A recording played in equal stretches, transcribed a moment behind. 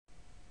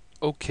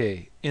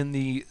Okay, in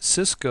the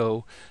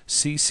Cisco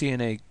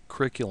CCNA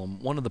curriculum,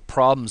 one of the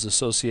problems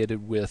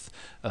associated with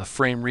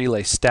frame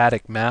relay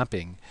static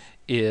mapping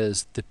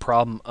is the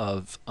problem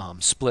of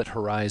split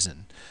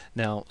horizon.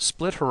 Now,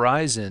 split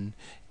horizon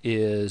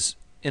is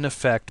in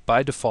effect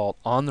by default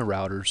on the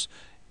routers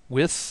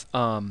with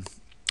on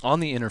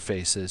the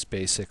interfaces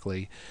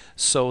basically,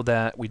 so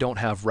that we don't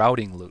have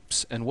routing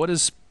loops. And what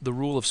is the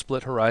rule of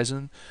split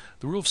horizon?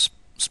 The rule of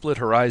split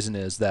horizon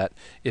is that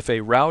if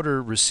a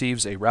router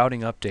receives a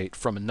routing update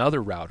from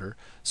another router,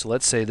 so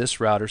let's say this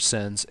router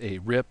sends a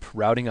RIP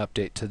routing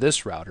update to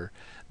this router,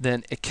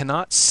 then it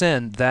cannot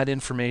send that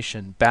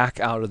information back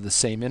out of the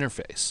same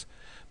interface.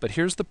 But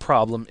here's the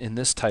problem in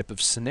this type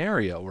of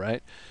scenario,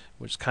 right?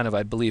 Which is kind of,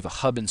 I believe, a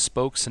hub and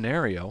spoke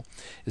scenario,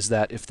 is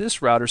that if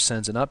this router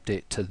sends an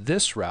update to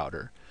this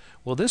router,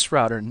 well, this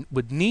router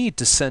would need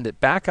to send it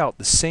back out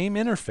the same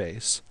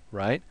interface,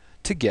 right,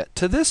 to get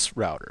to this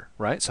router,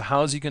 right? So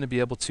how is he going to be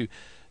able to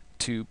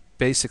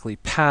basically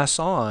pass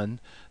on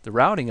the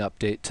routing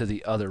update to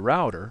the other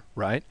router,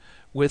 right,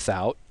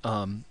 without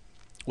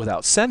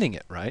sending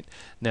it, right?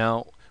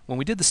 Now, when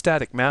we did the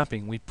static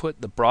mapping, we put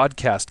the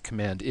broadcast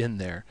command in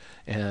there,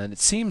 and it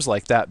seems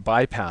like that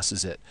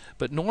bypasses it.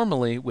 But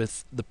normally,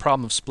 with the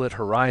problem of split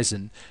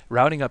horizon,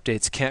 routing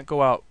updates can't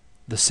go out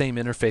the same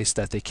interface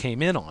that they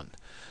came in on.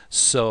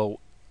 So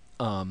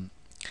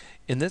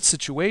in that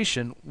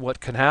situation, what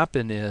can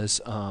happen is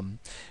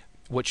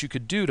what you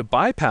could do to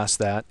bypass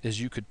that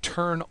is you could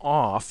turn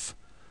off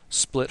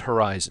split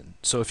horizon.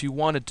 So if you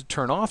wanted to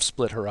turn off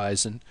split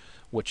horizon,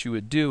 what you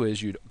would do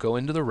is you'd go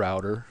into the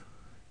router,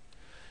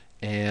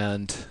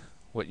 and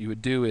what you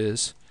would do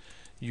is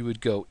you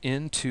would go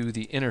into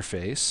the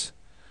interface.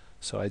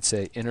 So I'd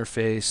say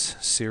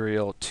interface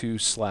serial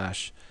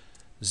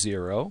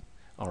 2/0,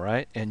 all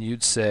right, and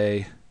you'd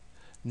say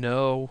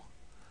no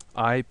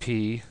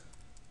IP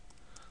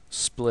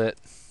split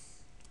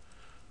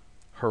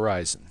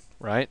horizon,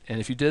 right? And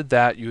if you did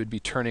that, you would be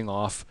turning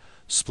off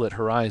split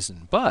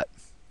horizon. But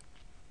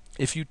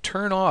if you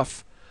turn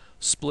off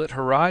split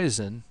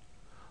horizon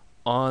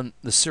on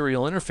the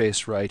serial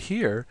interface right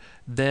here,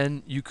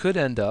 then you could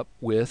end up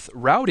with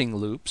routing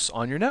loops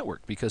on your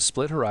network, because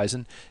split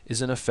horizon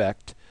is in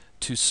effect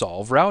to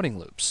solve routing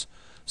loops.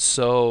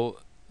 So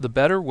the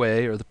better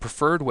way, or the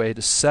preferred way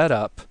to set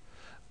up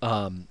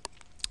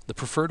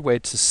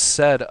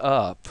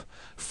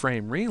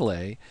frame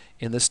relay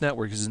in this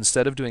network is,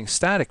 instead of doing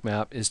static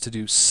map, is to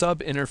do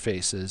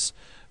sub-interfaces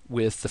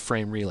with the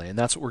frame relay, and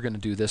that's what we're going to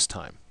do this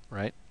time,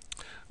 right?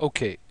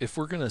 Okay, if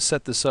we're going to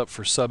set this up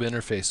for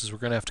sub-interfaces, we're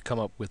going to have to come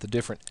up with a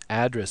different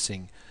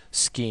addressing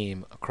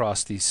scheme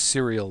across these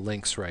serial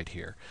links right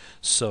here.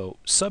 So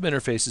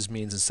sub-interfaces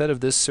means instead of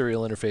this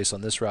serial interface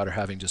on this router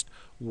having just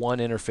one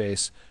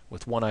interface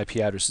with one IP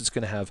address, it's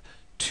going to have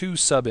two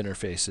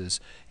sub-interfaces,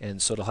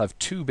 and so it'll have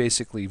two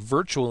basically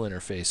virtual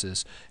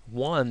interfaces,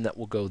 one that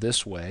will go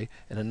this way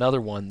and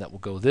another one that will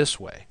go this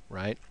way,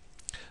 right?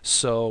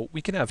 So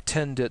we can have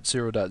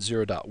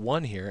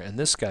 10.0.0.1 here, and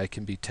this guy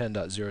can be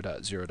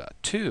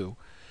 10.0.0.2,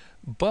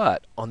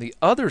 but on the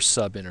other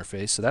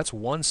sub-interface, so that's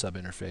one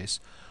sub-interface,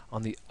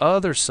 on the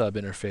other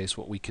sub-interface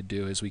what we could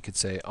do is we could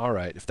say, all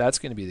right, if that's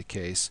going to be the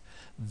case,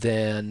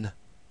 then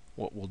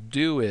what we'll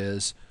do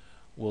is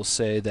we'll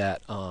say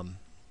that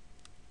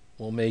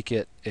we'll make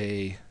it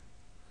a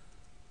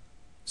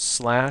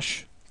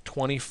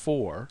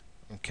 /24,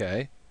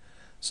 okay?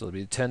 So it'll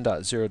be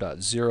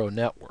 10.0.0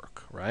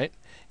 network, right?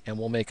 And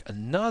we'll make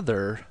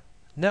another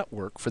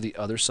network for the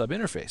other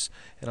sub-interface.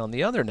 And on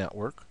the other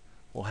network,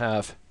 we'll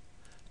have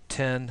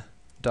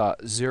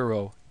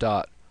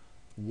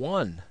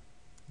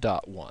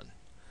 10.0.1.1,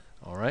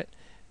 all right,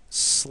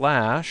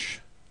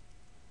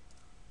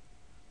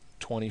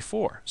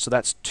 /24. So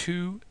that's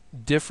two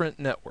different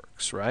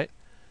networks, right?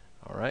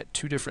 All right,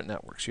 two different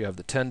networks. You have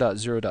the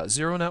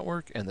 10.0.0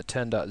 network and the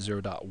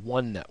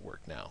 10.0.1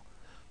 network now.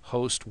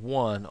 Host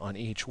 1 on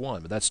each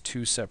one, but that's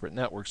two separate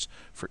networks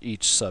for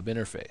each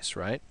sub-interface,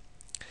 right?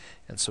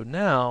 And so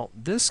now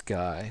this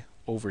guy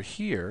over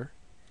here,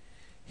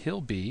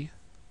 he'll be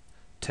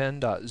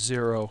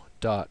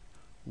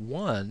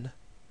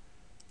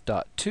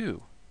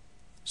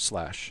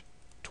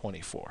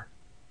 10.0.1.2/24.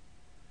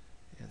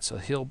 And so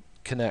he'll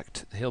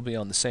be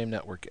on the same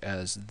network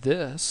as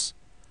this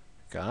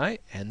guy,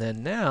 and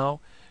then now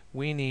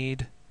we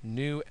need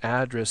new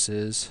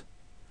addresses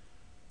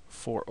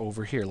for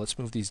over here. Let's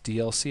move these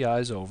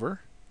DLCIs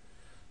over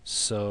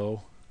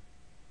so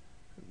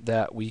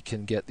that we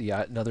can get the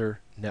another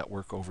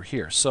network over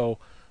here. So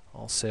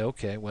I'll say,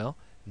 okay, well,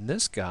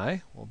 this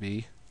guy will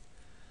be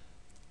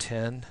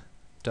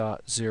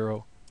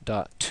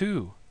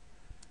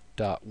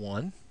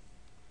 10.0.2.1,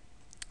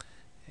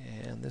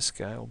 and this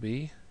guy will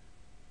be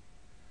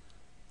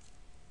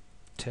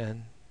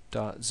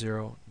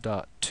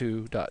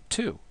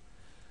 10.0.2.2.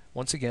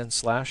 Once again,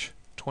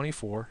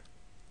 /24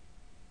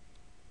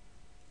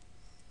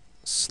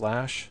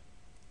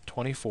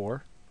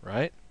 /24,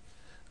 right?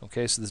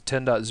 Okay, so the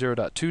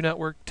 10.0.2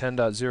 network,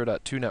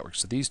 10.0.2 network.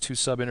 So these two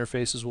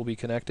sub-interfaces will be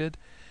connected,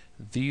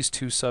 these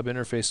two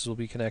subinterfaces will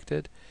be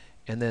connected,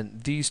 and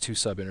then these two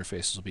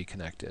subinterfaces will be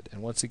connected.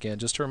 And once again,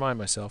 just to remind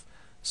myself,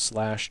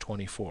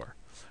 /24.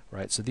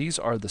 Right? So these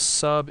are the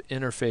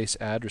subinterface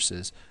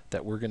addresses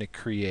that we're going to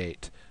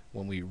create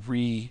when we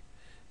redo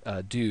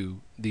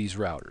these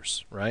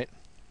routers, right?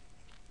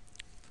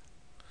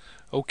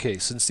 Okay,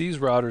 since these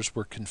routers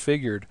were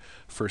configured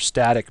for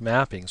static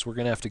mappings, we're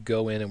going to have to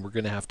go in and we're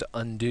going to have to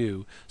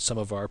undo some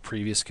of our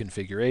previous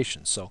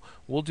configurations. So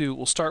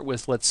we'll start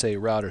with, let's say,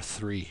 router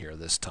 3 here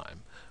this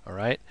time. All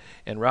right,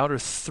 and router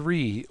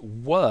 3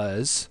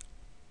 was,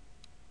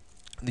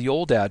 the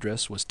old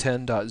address was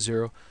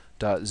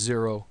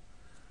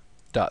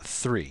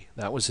 10.0.0.3.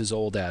 That was his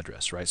old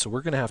address, right? So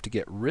we're going to have to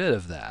get rid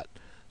of that.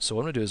 So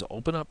what I'm going to do is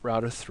open up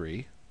router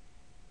 3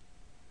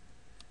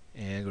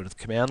 and go to the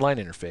command line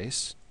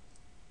interface.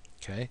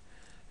 Okay,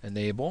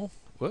 enable,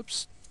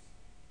 whoops,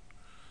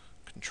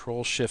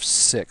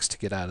 Control-Shift-6 to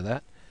get out of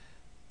that.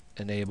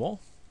 Enable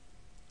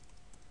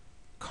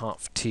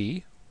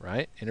conf-t,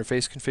 right?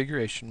 Interface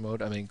configuration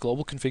mode,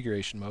 global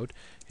configuration mode,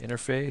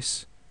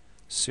 interface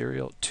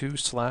serial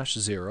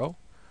 2/0.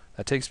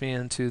 That takes me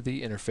into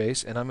the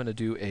interface, and I'm going to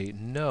do a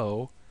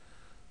no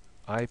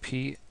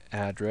IP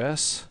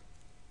address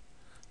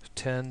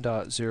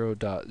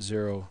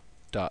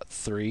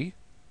 10.0.0.3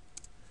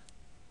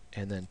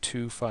 and then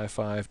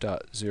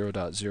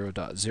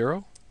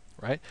 255.0.0.0,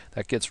 right?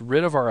 That gets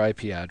rid of our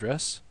IP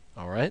address,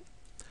 all right?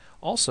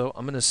 Also,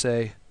 I'm going to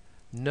say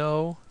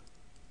no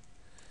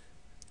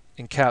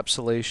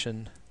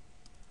encapsulation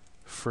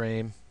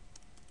frame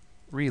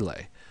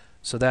relay,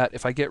 so that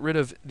if I get rid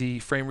of the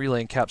frame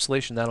relay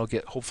encapsulation, that'll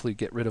hopefully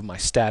get rid of my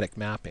static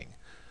mapping.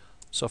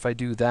 So if I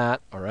do that,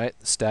 all right,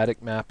 the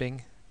static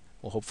mapping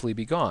will hopefully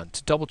be gone.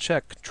 To double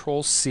check,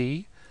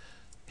 Control-C,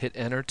 hit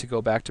enter to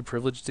go back to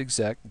privileged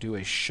exec, do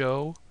a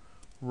show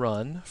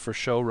run for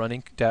show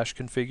running dash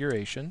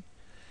configuration,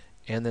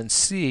 and then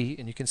C,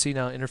 and you can see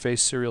now interface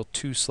serial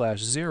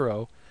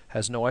 2/0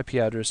 has no IP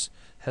address,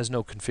 has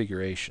no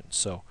configuration.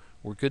 So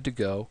we're good to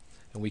go,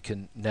 and we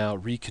can now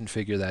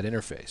reconfigure that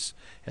interface.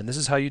 And this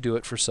is how you do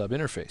it for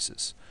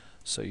subinterfaces.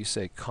 So you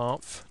say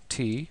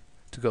conf-t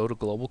to go to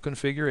global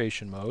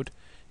configuration mode,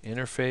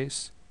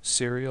 interface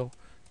serial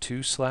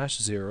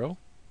 2/0.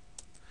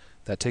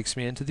 That takes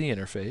me into the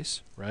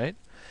interface, right?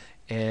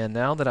 And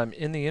now that I'm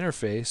in the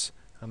interface,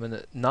 I'm going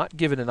to not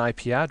give it an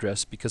IP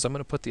address because I'm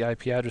going to put the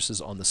IP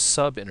addresses on the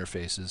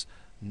sub-interfaces,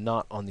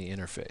 not on the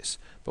interface.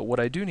 But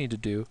what I do need to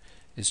do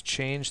is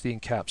change the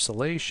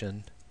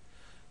encapsulation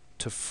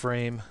to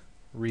frame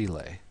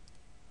relay.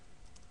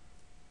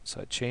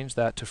 So I change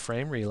that to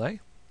frame relay,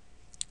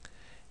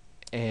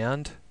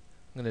 and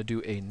I'm going to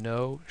do a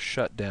no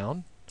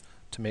shutdown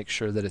to make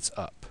sure that it's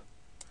up.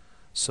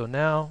 So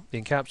now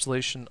the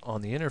encapsulation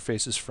on the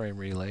interface is frame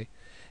relay,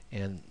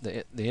 and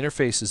the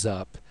interface is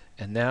up,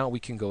 and now we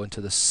can go into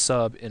the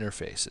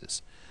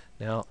sub-interfaces.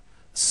 Now,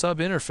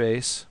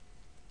 sub-interface,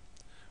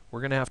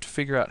 we're going to have to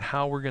figure out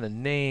how we're going to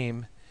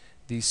name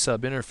these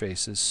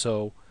sub-interfaces.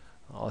 So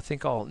I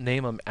think I'll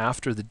name them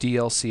after the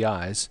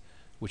DLCIs,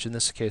 which in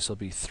this case will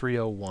be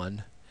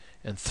 301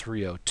 and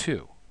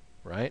 302,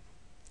 right?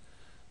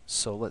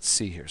 So let's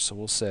see here. So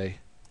we'll say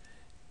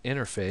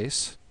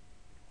interface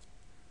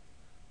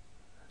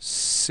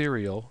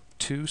serial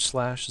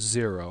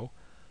 2/0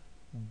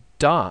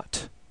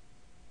 dot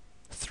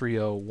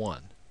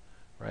 301,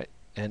 right?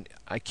 And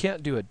I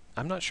can't do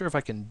I'm not sure if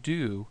I can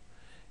do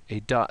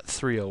a dot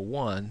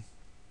 301,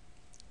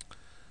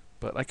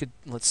 but I could,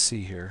 let's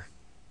see here.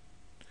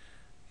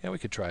 Yeah, we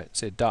could try it.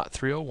 Say dot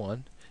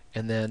 301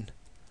 and then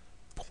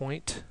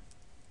point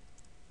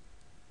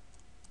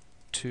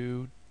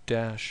to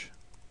dash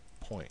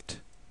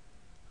point.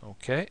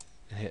 Okay,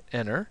 and hit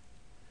enter,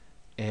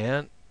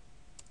 and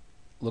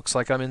looks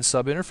like I'm in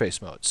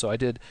sub-interface mode. So I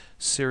did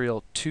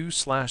serial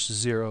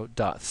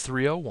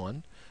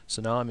 2/0.301.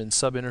 So now I'm in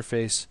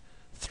sub-interface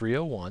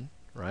 301,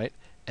 right?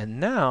 And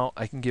now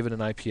I can give it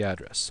an IP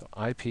address. So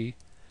IP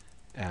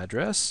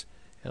address,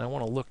 and I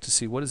want to look to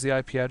see what is the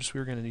IP address we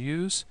were going to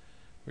use.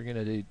 We're going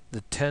to do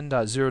the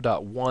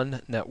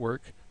 10.0.1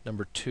 network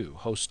number 2,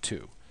 host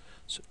 2.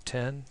 So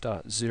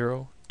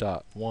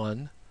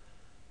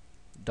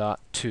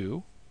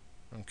 10.0.1.2,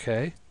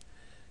 okay?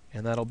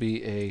 And that'll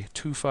be a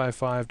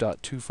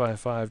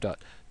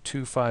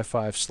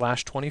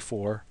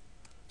 255.255.255/24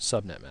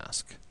 subnet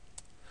mask.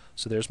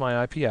 So there's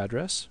my IP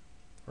address,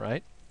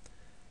 right?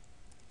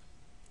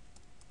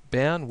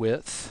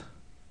 Bandwidth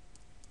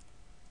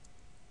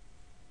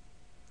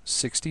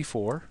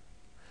 64.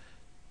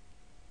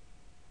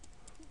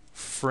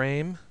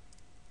 Frame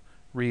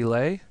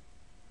relay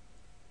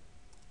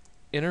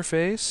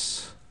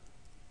interface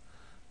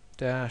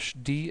dash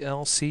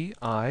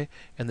DLCI,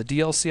 and the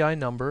DLCI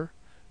number,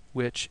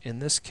 which in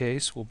this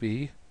case will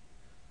be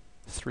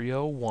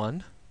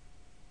 301,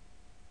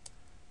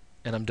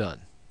 and I'm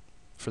done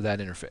for that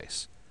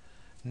interface.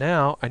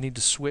 Now I need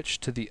to switch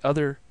to the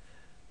other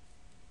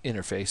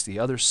interface, the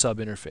other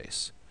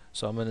sub-interface.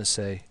 So I'm going to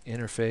say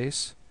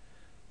interface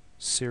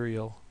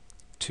serial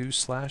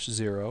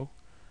 2/0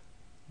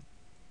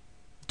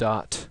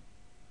 dot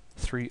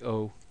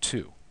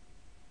 302.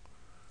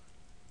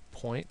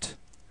 Point,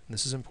 and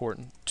this is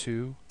important,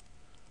 to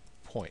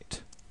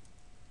point.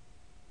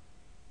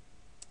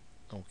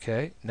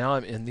 Okay, now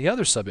I'm in the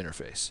other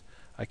subinterface.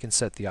 I can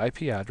set the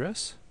IP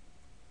address,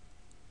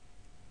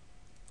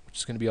 which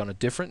is going to be on a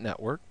different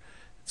network.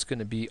 It's going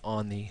to be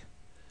on the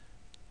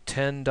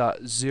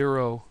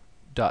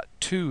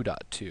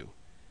 10.0.2.2.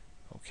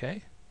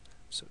 Okay,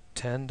 so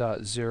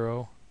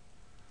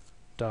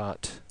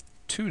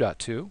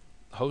 10.0.2.2,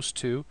 host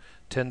 2,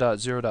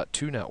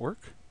 10.0.2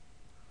 network.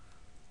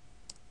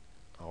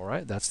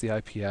 Alright, that's the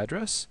IP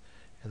address.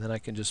 And then I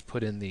can just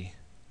put in the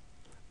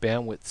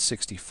bandwidth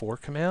 64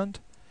 command,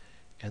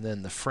 and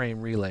then the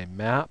frame relay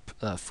map,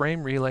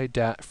 frame relay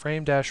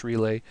frame dash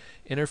relay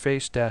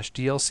interface dash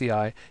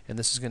DLCI, and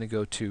this is going to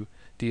go to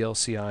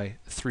DLCI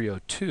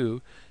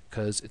 302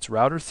 because it's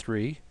router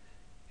 3,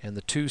 and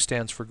the 2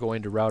 stands for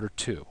going to router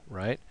 2,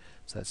 right?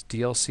 So that's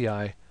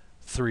DLCI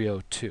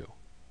 302,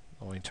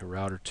 going to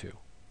router 2.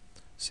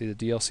 See the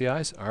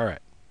DLCIs?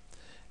 Alright.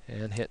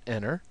 And hit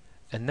enter.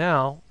 And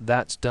now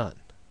that's done.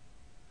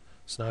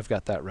 So now I've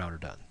got that router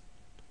done.